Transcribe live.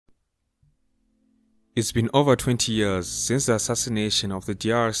It's been over 20 years since the assassination of the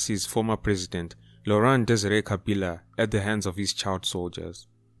DRC's former president, Laurent-Désiré Kabila, at the hands of his child soldiers.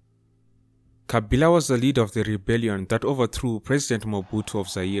 Kabila was the leader of the rebellion that overthrew President Mobutu of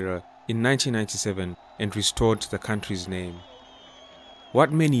Zaire in 1997 and restored the country's name.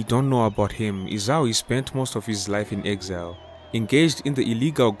 What many don't know about him is how he spent most of his life in exile, engaged in the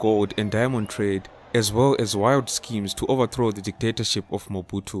illegal gold and diamond trade, as well as wild schemes to overthrow the dictatorship of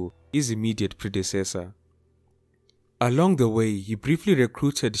Mobutu, his immediate predecessor. Along the way, he briefly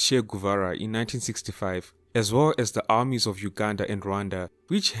recruited Che Guevara in 1965, as well as the armies of Uganda and Rwanda,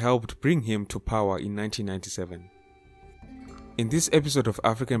 which helped bring him to power in 1997. In this episode of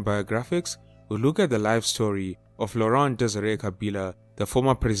African Biographics, we'll look at the life story of Laurent-Désiré Kabila, the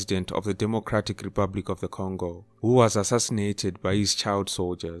former president of the Democratic Republic of the Congo, who was assassinated by his child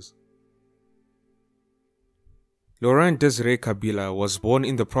soldiers. Laurent-Désiré Kabila was born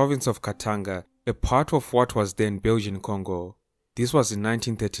in the province of Katanga, a part of what was then Belgian Congo. This was in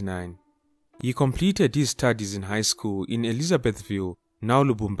 1939. He completed his studies in high school in Elizabethville, now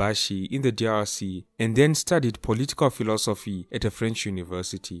Lubumbashi, in the DRC, and then studied political philosophy at a French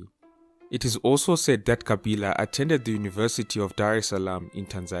university. It is also said that Kabila attended the University of Dar es Salaam in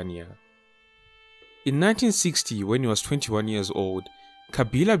Tanzania. In 1960, when he was 21 years old,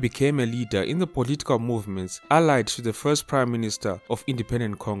 Kabila became a leader in the political movements allied to the first Prime Minister of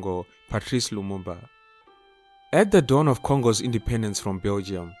independent Congo, Patrice Lumumba. At the dawn of Congo's independence from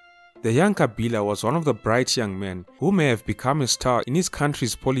Belgium, the young Kabila was one of the bright young men who may have become a star in his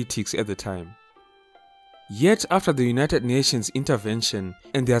country's politics at the time. Yet after the United Nations intervention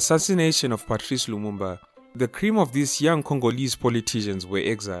and the assassination of Patrice Lumumba, the cream of these young Congolese politicians were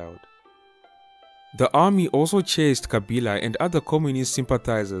exiled. The army also chased Kabila and other communist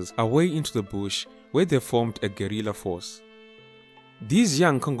sympathizers away into the bush, where they formed a guerrilla force. These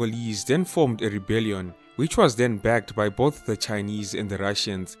young Congolese then formed a rebellion, which was then backed by both the Chinese and the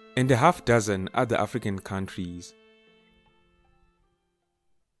Russians and a half-dozen other African countries.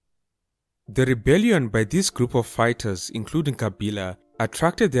 The rebellion by this group of fighters, including Kabila,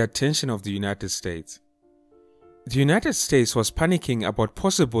 attracted the attention of the United States. The United States was panicking about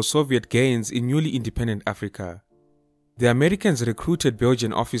possible Soviet gains in newly independent Africa. The Americans recruited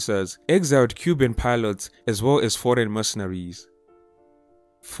Belgian officers, exiled Cuban pilots, as well as foreign mercenaries.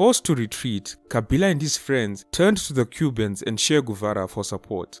 Forced to retreat, Kabila and his friends turned to the Cubans and Che Guevara for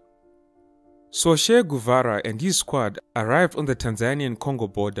support. So Che Guevara and his squad arrived on the Tanzanian-Congo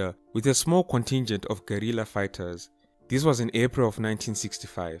border with a small contingent of guerrilla fighters. This was in April of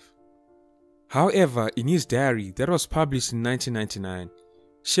 1965. However, in his diary that was published in 1999,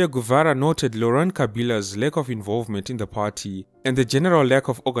 Che Guevara noted Laurent Kabila's lack of involvement in the party and the general lack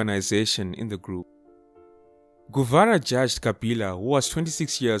of organization in the group. Guevara judged Kabila, who was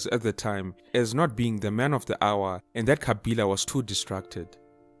 26 years at the time, as not being the man of the hour and that Kabila was too distracted.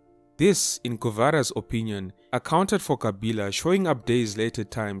 This, in Guevara's opinion, accounted for Kabila showing up days later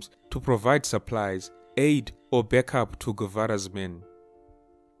times to provide supplies, aid, or backup to Guevara's men.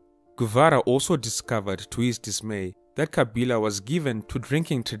 Guevara also discovered, to his dismay, that Kabila was given to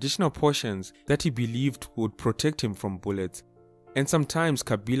drinking traditional potions that he believed would protect him from bullets, and sometimes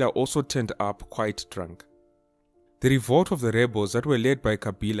Kabila also turned up quite drunk. The revolt of the rebels that were led by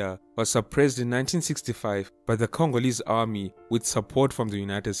Kabila was suppressed in 1965 by the Congolese army with support from the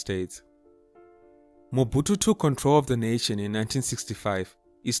United States. Mobutu took control of the nation in 1965,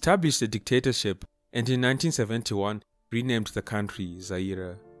 established a dictatorship, and in 1971 renamed the country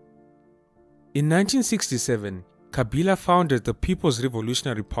Zaire. In 1967, Kabila founded the People's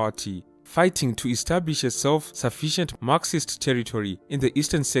Revolutionary Party, fighting to establish a self-sufficient Marxist territory in the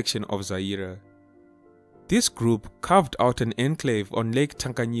eastern section of Zaire. This group carved out an enclave on Lake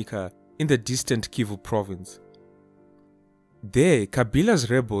Tanganyika in the distant Kivu province. There, Kabila's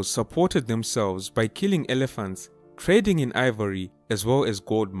rebels supported themselves by killing elephants, trading in ivory, as well as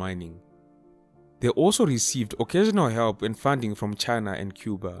gold mining. They also received occasional help and funding from China and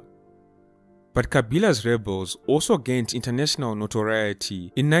Cuba. But Kabila's rebels also gained international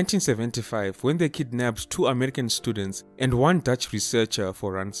notoriety in 1975 when they kidnapped 2 American students and 1 Dutch researcher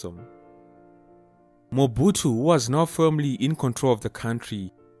for ransom. Mobutu, who was now firmly in control of the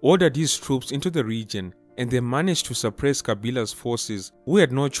country, ordered his troops into the region, and they managed to suppress Kabila's forces, who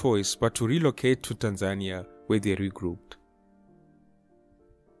had no choice but to relocate to Tanzania, where they regrouped.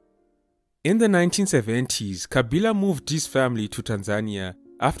 In the 1970s, Kabila moved his family to Tanzania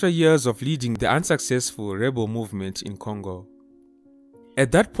after years of leading the unsuccessful rebel movement in Congo.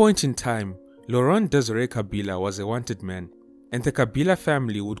 At that point in time, Laurent-Désiré Kabila was a wanted man, and the Kabila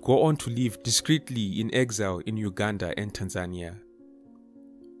family would go on to live discreetly in exile in Uganda and Tanzania.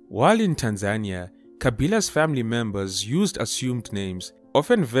 While in Tanzania, Kabila's family members used assumed names,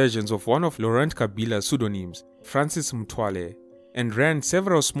 often versions of one of Laurent Kabila's pseudonyms, Francis Mtwale, and ran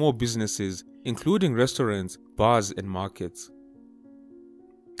several small businesses, including restaurants, bars, and markets.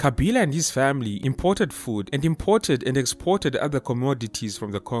 Kabila and his family imported food and imported and exported other commodities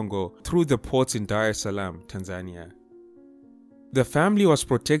from the Congo through the ports in Dar es Salaam, Tanzania. The family was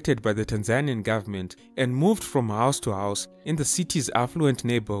protected by the Tanzanian government and moved from house to house in the city's affluent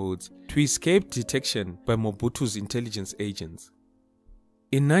neighborhoods to escape detection by Mobutu's intelligence agents.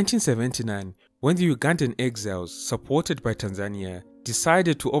 In 1979, when the Ugandan exiles, supported by Tanzania,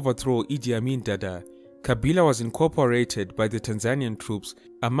 decided to overthrow Idi Amin Dada, Kabila was incorporated by the Tanzanian troops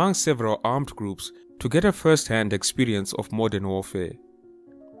among several armed groups to get a first-hand experience of modern warfare.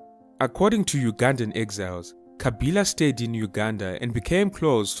 According to Ugandan exiles, Kabila stayed in Uganda and became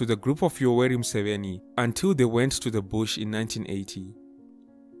close to the group of Yoweri Museveni until they went to the bush in 1980.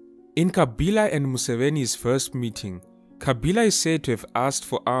 In Kabila and Museveni's first meeting, Kabila is said to have asked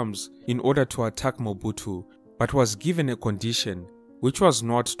for arms in order to attack Mobutu, but was given a condition, which was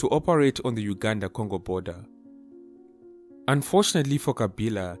not to operate on the Uganda-Congo border. Unfortunately for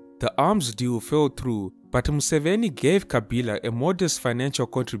Kabila, the arms deal fell through, but Museveni gave Kabila a modest financial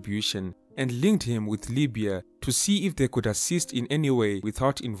contribution and linked him with Libya to see if they could assist in any way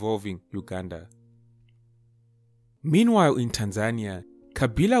without involving Uganda. Meanwhile in Tanzania,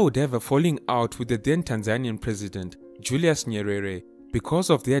 Kabila would have a falling out with the then Tanzanian president, Julius Nyerere, because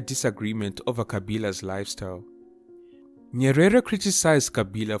of their disagreement over Kabila's lifestyle. Nyerere criticized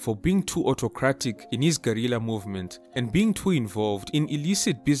Kabila for being too autocratic in his guerrilla movement and being too involved in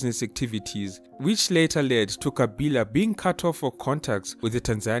illicit business activities, which later led to Kabila being cut off for contacts with the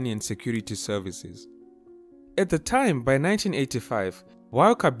Tanzanian security services. At the time, by 1985,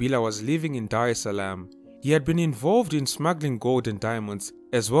 while Kabila was living in Dar es Salaam, he had been involved in smuggling gold and diamonds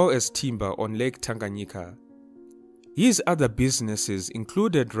as well as timber on Lake Tanganyika. His other businesses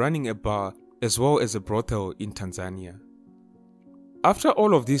included running a bar as well as a brothel in Tanzania. After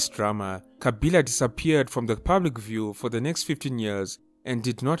all of this drama, Kabila disappeared from the public view for the next 15 years and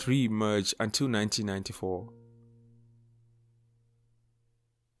did not re-emerge until 1994.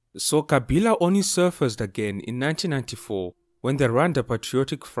 So Kabila only surfaced again in 1994 when the Rwanda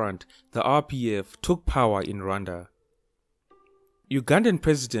Patriotic Front, the RPF, took power in Rwanda. Ugandan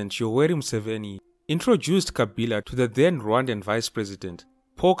President Yoweri Museveni introduced Kabila to the then Rwandan Vice President,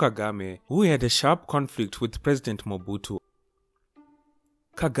 Paul Kagame, who had a sharp conflict with President Mobutu.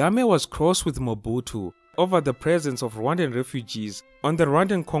 Kagame was cross with Mobutu over the presence of Rwandan refugees on the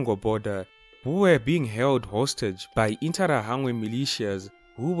Rwandan-Congo border who were being held hostage by Interahamwe militias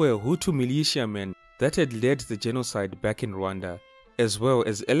who were Hutu militiamen that had led the genocide back in Rwanda, as well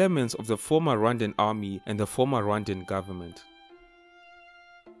as elements of the former Rwandan army and the former Rwandan government.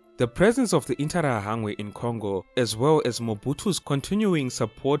 The presence of the Interahamwe in Congo, as well as Mobutu's continuing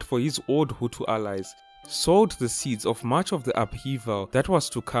support for his old Hutu allies, sowed the seeds of much of the upheaval that was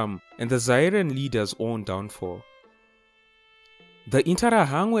to come and the Zairean leaders' own downfall. The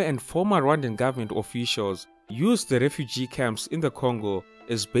Interahamwe and former Rwandan government officials used the refugee camps in the Congo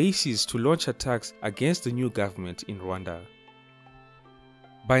as bases to launch attacks against the new government in Rwanda.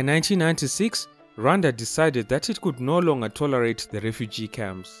 By 1996, Rwanda decided that it could no longer tolerate the refugee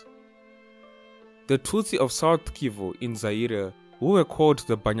camps. The Tutsi of South Kivu in Zaire, who were called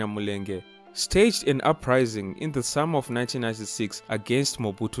the Banyamulenge, staged an uprising in the summer of 1996 against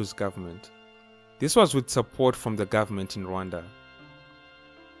Mobutu's government. This was with support from the government in Rwanda.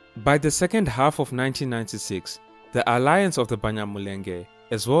 By the second half of 1996, the alliance of the Banyamulenge,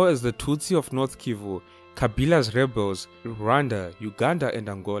 as well as the Tutsi of North Kivu, Kabila's rebels, Rwanda, Uganda and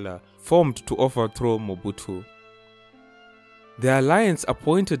Angola, formed to overthrow Mobutu. The alliance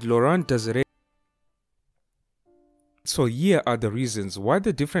appointed Laurent-Désiré. So here are the reasons why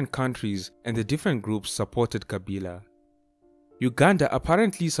the different countries and the different groups supported Kabila. Uganda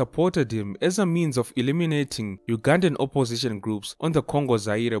apparently supported him as a means of eliminating Ugandan opposition groups on the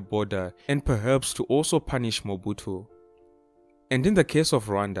Congo-Zaire border and perhaps to also punish Mobutu. And in the case of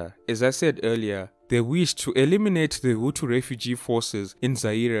Rwanda, as I said earlier, they wished to eliminate the Hutu refugee forces in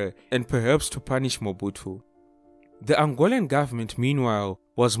Zaire and perhaps to punish Mobutu. The Angolan government, meanwhile,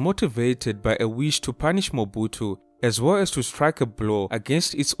 was motivated by a wish to punish Mobutu as well as to strike a blow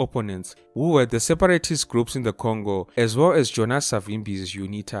against its opponents, who were the separatist groups in the Congo, as well as Jonas Savimbi's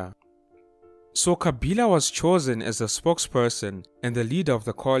UNITA. So Kabila was chosen as a spokesperson and the leader of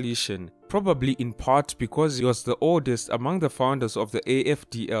the coalition, probably in part because he was the oldest among the founders of the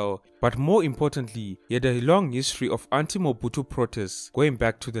AFDL, but more importantly, he had a long history of anti-Mobutu protests going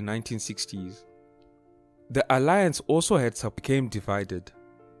back to the 1960s. The alliance also became divided.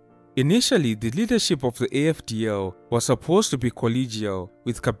 Initially, the leadership of the AFDL was supposed to be collegial,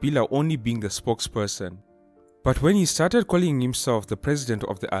 with Kabila only being the spokesperson. But when he started calling himself the president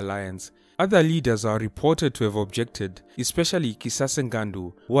of the alliance, other leaders are reported to have objected, especially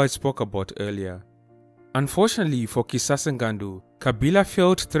Kisasengandu, who I spoke about earlier. Unfortunately for Kisasengandu, Kabila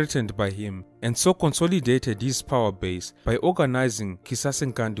felt threatened by him and so consolidated his power base by organizing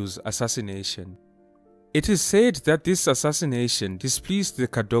Kisasengandu's assassination. It is said that this assassination displeased the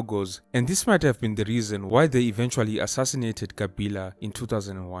Kadogos, and this might have been the reason why they eventually assassinated Kabila in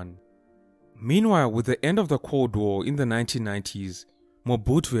 2001. Meanwhile, with the end of the Cold War in the 1990s,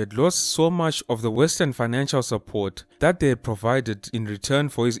 Mobutu had lost so much of the Western financial support that they had provided in return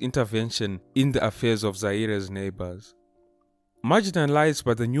for his intervention in the affairs of Zaire's neighbors. Marginalized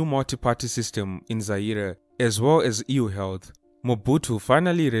by the new multi-party system in Zaire, as well as EU health, Mobutu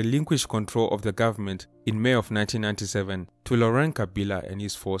finally relinquished control of the government in May of 1997 to Laurent Kabila and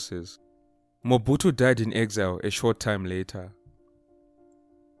his forces. Mobutu died in exile a short time later.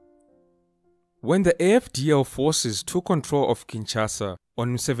 When the AFDL forces took control of Kinshasa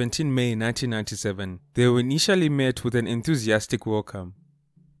on 17 May 1997, they were initially met with an enthusiastic welcome.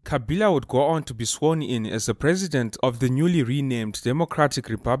 Kabila would go on to be sworn in as the president of the newly renamed Democratic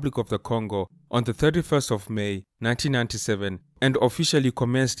Republic of the Congo on the 31st of May 1997 and officially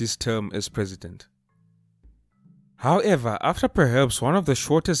commenced his term as president. However, after perhaps one of the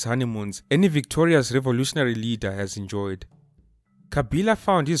shortest honeymoons any victorious revolutionary leader has enjoyed, Kabila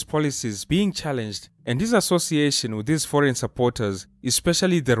found his policies being challenged and his association with his foreign supporters,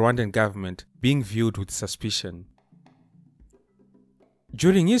 especially the Rwandan government, being viewed with suspicion.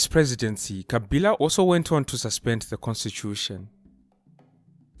 During his presidency, Kabila also went on to suspend the constitution.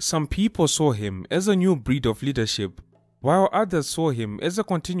 Some people saw him as a new breed of leadership, while others saw him as a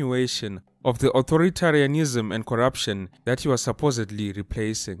continuation of the authoritarianism and corruption that he was supposedly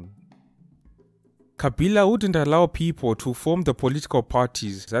replacing. Kabila wouldn't allow people to form the political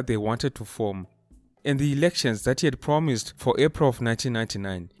parties that they wanted to form, and the elections that he had promised for April of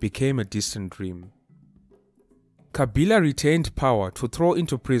 1999 became a distant dream. Kabila retained power to throw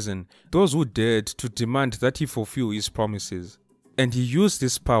into prison those who dared to demand that he fulfill his promises, and he used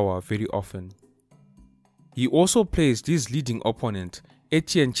this power very often. He also placed his leading opponent,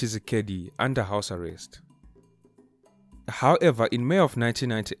 Etienne Tshisekedi, under house arrest. However, in May of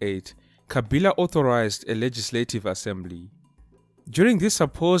 1998, Kabila authorized a legislative assembly. During this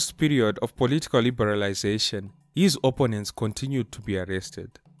supposed period of political liberalization, his opponents continued to be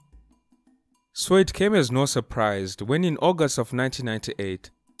arrested. So it came as no surprise when in August of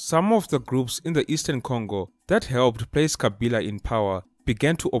 1998, some of the groups in the Eastern Congo that helped place Kabila in power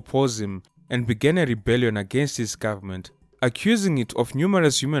began to oppose him and began a rebellion against his government, accusing it of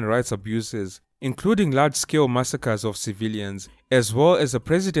numerous human rights abuses, including large-scale massacres of civilians, as well as the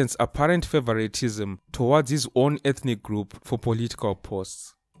president's apparent favoritism towards his own ethnic group for political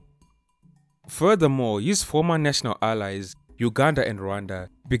posts. Furthermore, his former national allies, Uganda and Rwanda,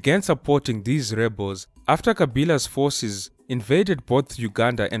 began supporting these rebels after Kabila's forces invaded both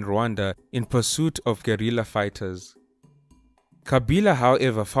Uganda and Rwanda in pursuit of guerrilla fighters. Kabila,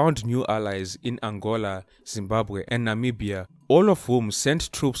 however, found new allies in Angola, Zimbabwe, and Namibia, all of whom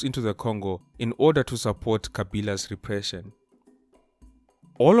sent troops into the Congo in order to support Kabila's repression.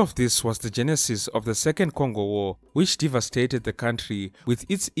 All of this was the genesis of the Second Congo War, which devastated the country, with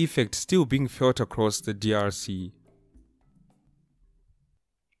its effect still being felt across the DRC.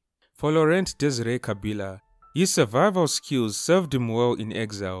 For Laurent-Désiré Kabila, his survival skills served him well in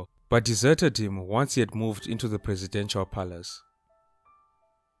exile, but deserted him once he had moved into the presidential palace.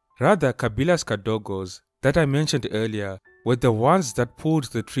 Rather, Kabila's Kadogos, that I mentioned earlier, were the ones that pulled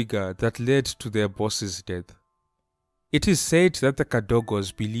the trigger that led to their boss's death. It is said that the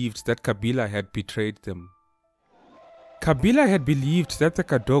Kadogos believed that Kabila had betrayed them. Kabila had believed that the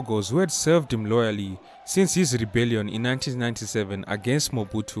Kadogos, who had served him loyally since his rebellion in 1997 against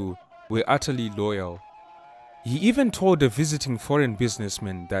Mobutu, were utterly loyal. He even told a visiting foreign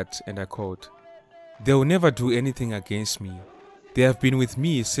businessman that, and I quote, "They will never do anything against me. They have been with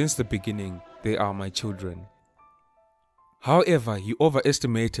me since the beginning. They are my children." However, he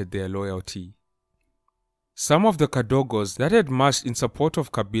overestimated their loyalty. Some of the Kadogos that had marched in support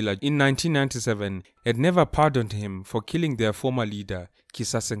of Kabila in 1997 had never pardoned him for killing their former leader,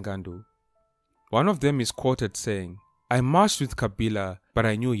 Kisasengandu. One of them is quoted saying, "I marched with Kabila, but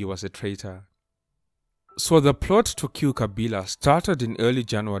I knew he was a traitor." So the plot to kill Kabila started in early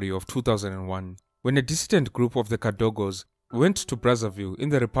January of 2001, when a dissident group of the Kadogos went to Brazzaville in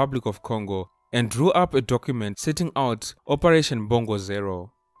the Republic of Congo and drew up a document setting out Operation Bongo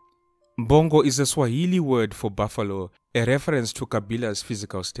Zero. Bongo is a Swahili word for buffalo a reference to Kabila's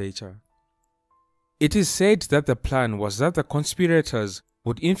physical stature. It is said that the plan was that the conspirators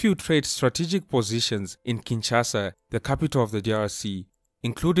would infiltrate strategic positions in Kinshasa, the capital of the DRC,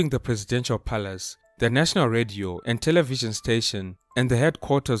 including the presidential palace, the national radio and television station, and the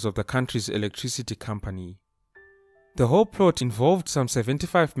headquarters of the country's electricity company. The whole plot involved some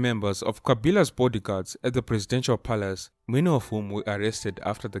 75 members of Kabila's bodyguards at the presidential palace, many of whom were arrested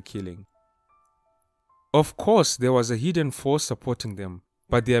after the killing. Of course, there was a hidden force supporting them,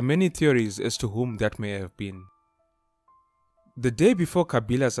 but there are many theories as to whom that may have been. The day before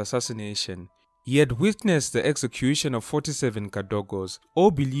Kabila's assassination, he had witnessed the execution of 47 Kadogos,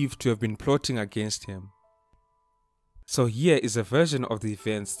 all believed to have been plotting against him. So here is a version of the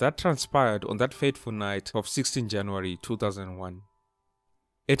events that transpired on that fateful night of 16 January 2001.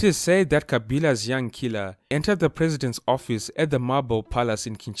 It is said that Kabila's young killer entered the president's office at the Marble Palace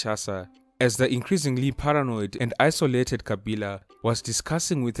in Kinshasa as the increasingly paranoid and isolated Kabila was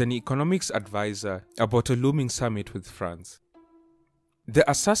discussing with an economics advisor about a looming summit with France. The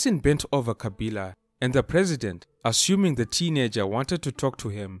assassin bent over Kabila, and the president, assuming the teenager wanted to talk to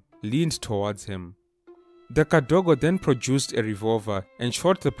him, leaned towards him. The Kadogo then produced a revolver and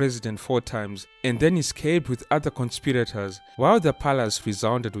shot the president 4 times and then escaped with other conspirators while the palace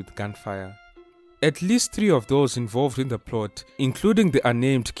resounded with gunfire. At least 3 of those involved in the plot, including the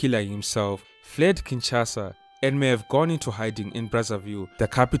unnamed killer himself, fled Kinshasa and may have gone into hiding in Brazzaville, the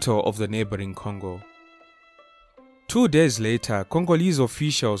capital of the neighboring Congo. 2 days later, Congolese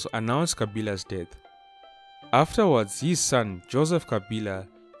officials announced Kabila's death. Afterwards, his son, Joseph Kabila,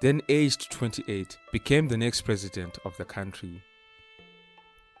 then aged 28, became the next president of the country.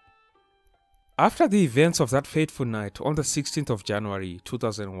 After the events of that fateful night on the 16th of January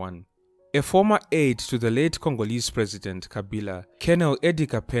 2001, a former aide to the late Congolese president Kabila, Colonel Edi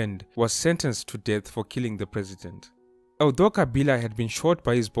Kapend, was sentenced to death for killing the president. Although Kabila had been shot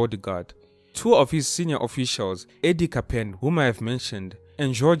by his bodyguard, 2 of his senior officials, Edi Kapend, whom I have mentioned,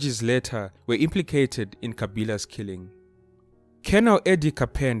 and Georges later, were implicated in Kabila's killing. Colonel Edi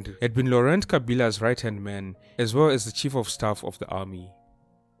Kapend had been Laurent Kabila's right-hand man, as well as the chief of staff of the army.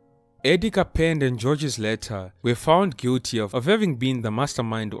 Edi Kapend and Georges later were found guilty of having been the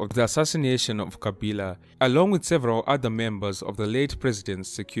mastermind of the assassination of Kabila, along with several other members of the late president's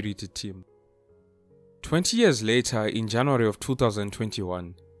security team. 20 years later, in January of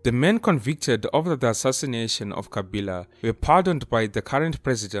 2021, the men convicted of the assassination of Kabila were pardoned by the current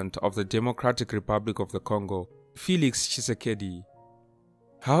president of the Democratic Republic of the Congo, Felix Tshisekedi.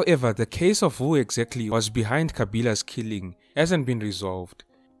 However, the case of who exactly was behind Kabila's killing hasn't been resolved.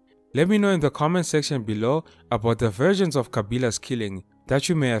 Let me know in the comment section below about the versions of Kabila's killing that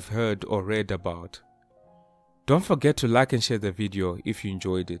you may have heard or read about. Don't forget to like and share the video if you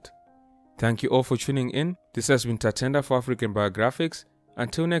enjoyed it. Thank you all for tuning in. This has been Tatenda for African Biographics.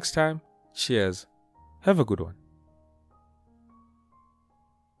 Until next time, cheers. Have a good one.